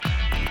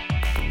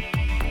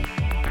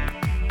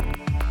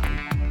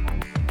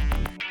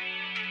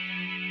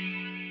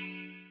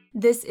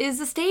This is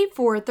The State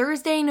for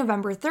Thursday,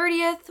 November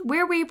 30th,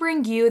 where we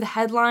bring you the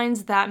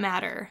headlines that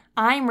matter.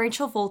 I'm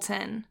Rachel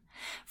Fulton.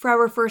 For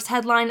our first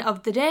headline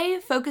of the day,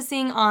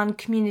 focusing on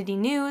community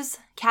news,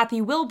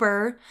 Kathy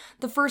Wilbur,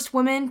 the first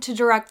woman to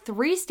direct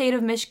 3 state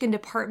of Michigan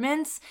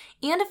departments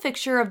and a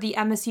fixture of the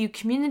MSU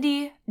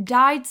community,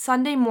 died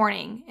Sunday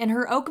morning in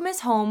her Okemos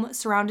home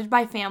surrounded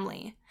by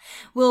family.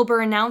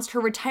 Wilbur announced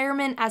her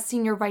retirement as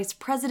Senior Vice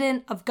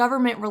President of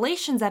Government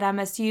Relations at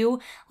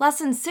MSU less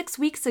than 6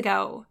 weeks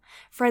ago.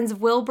 Friends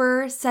of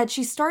Wilbur said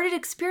she started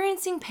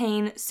experiencing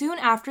pain soon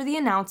after the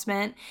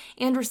announcement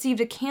and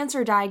received a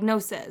cancer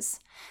diagnosis.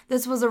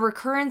 This was a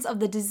recurrence of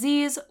the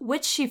disease,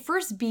 which she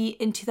first beat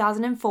in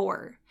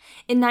 2004.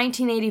 In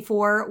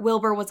 1984,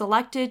 Wilbur was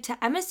elected to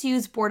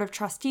MSU's Board of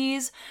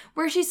Trustees,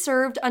 where she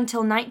served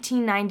until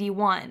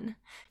 1991.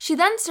 She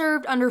then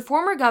served under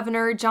former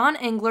Governor John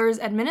Engler's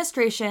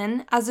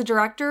administration as the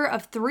director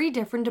of 3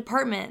 different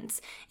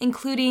departments,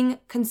 including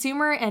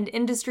Consumer and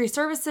Industry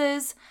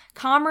Services,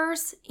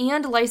 Commerce,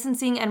 and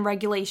Licensing and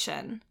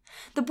Regulation.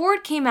 The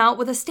board came out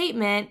with a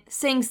statement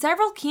saying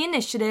several key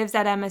initiatives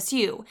at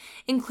MSU,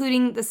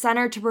 including the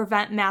Center to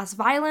Prevent Mass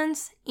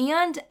Violence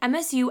and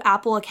MSU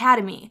Apple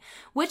Academy,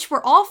 which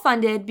were all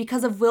funded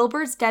because of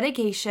Wilbur's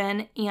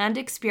dedication and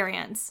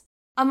experience.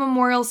 A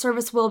memorial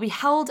service will be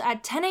held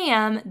at 10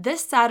 a.m.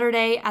 this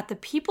Saturday at the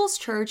People's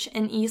Church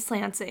in East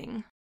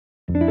Lansing.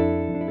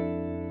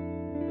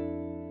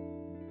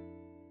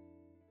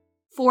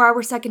 For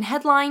our second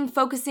headline,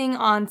 focusing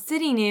on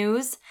city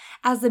news,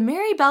 as the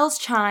Merry Bells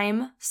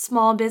chime,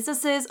 small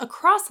businesses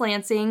across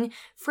Lansing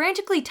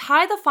frantically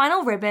tie the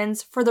final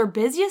ribbons for their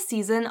busiest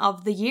season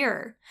of the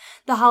year.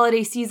 The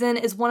holiday season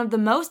is one of the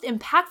most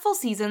impactful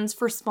seasons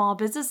for small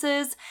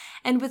businesses,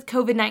 and with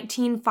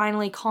COVID-19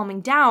 finally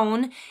calming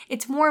down,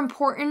 it's more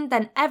important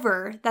than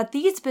ever that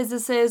these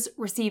businesses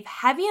receive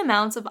heavy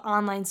amounts of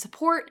online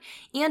support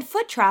and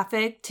foot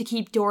traffic to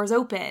keep doors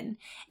open.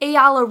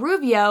 Ayala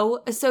Rubio,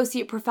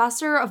 Associate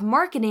Professor of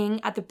Marketing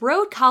at the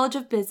Broad College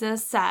of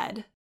Business,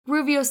 said.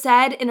 Rubio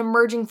said in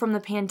emerging from the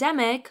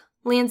pandemic,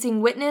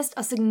 Lansing witnessed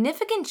a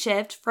significant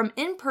shift from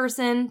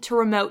in-person to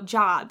remote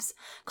jobs,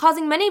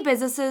 causing many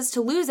businesses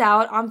to lose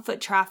out on foot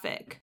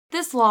traffic.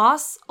 This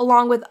loss,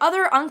 along with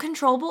other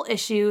uncontrollable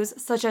issues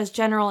such as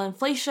general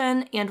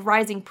inflation and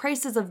rising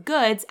prices of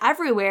goods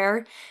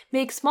everywhere,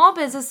 make small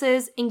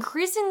businesses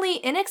increasingly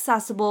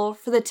inaccessible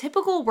for the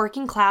typical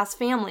working-class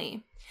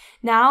family.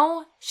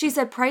 Now, she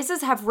said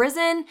prices have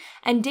risen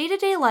and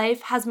day-to-day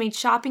life has made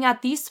shopping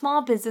at these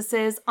small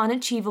businesses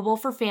unachievable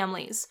for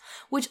families,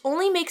 which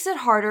only makes it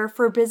harder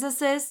for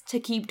businesses to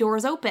keep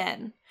doors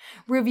open.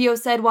 Rubio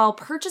said while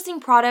purchasing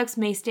products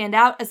may stand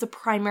out as the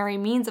primary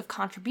means of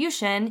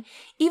contribution,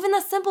 even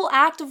the simple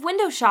act of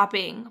window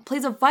shopping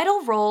plays a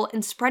vital role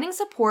in spreading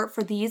support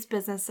for these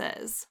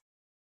businesses.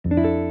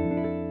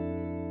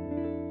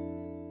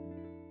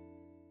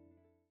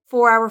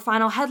 For our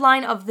final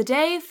headline of the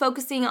day,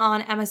 focusing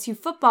on MSU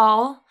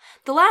football,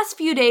 the last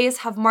few days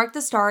have marked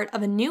the start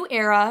of a new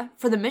era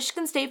for the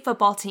Michigan State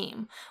football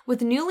team,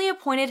 with newly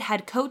appointed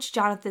head coach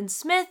Jonathan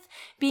Smith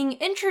being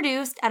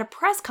introduced at a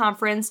press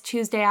conference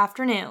Tuesday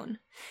afternoon.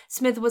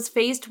 Smith was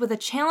faced with a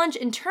challenge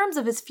in terms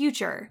of his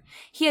future.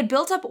 He had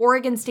built up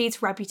Oregon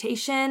State's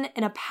reputation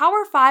in a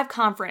Power 5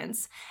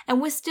 conference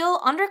and was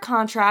still under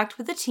contract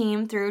with the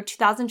team through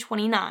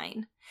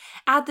 2029.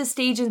 At this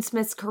stage in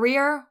Smith's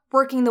career,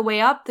 working the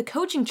way up the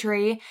coaching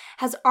tree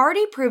has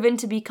already proven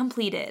to be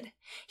completed.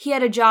 He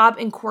had a job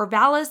in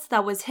Corvallis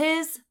that was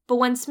his, but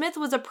when Smith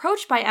was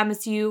approached by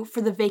MSU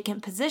for the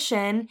vacant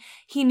position,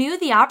 he knew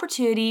the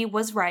opportunity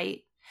was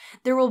right.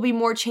 There will be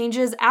more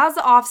changes as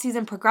the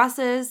offseason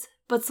progresses,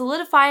 but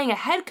solidifying a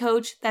head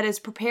coach that is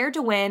prepared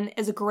to win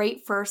is a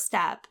great first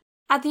step.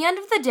 At the end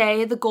of the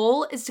day, the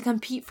goal is to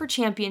compete for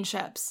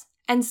championships,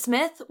 and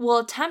Smith will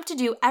attempt to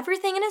do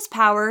everything in his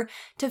power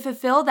to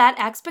fulfill that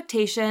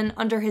expectation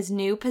under his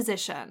new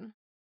position.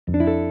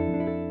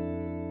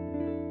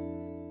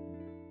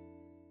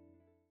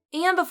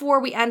 And before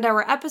we end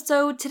our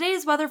episode,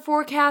 today's weather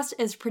forecast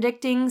is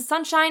predicting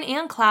sunshine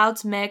and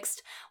clouds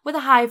mixed with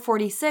a high of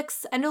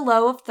 46 and a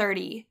low of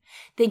 30.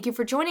 Thank you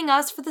for joining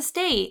us for The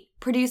State,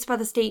 produced by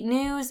the State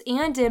News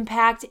and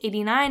Impact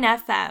 89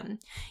 FM.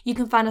 You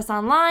can find us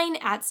online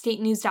at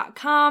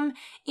statenews.com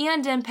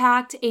and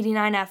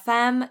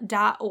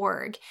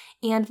impact89fm.org.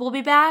 And we'll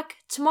be back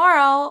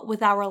tomorrow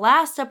with our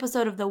last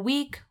episode of the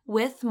week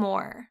with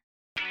more.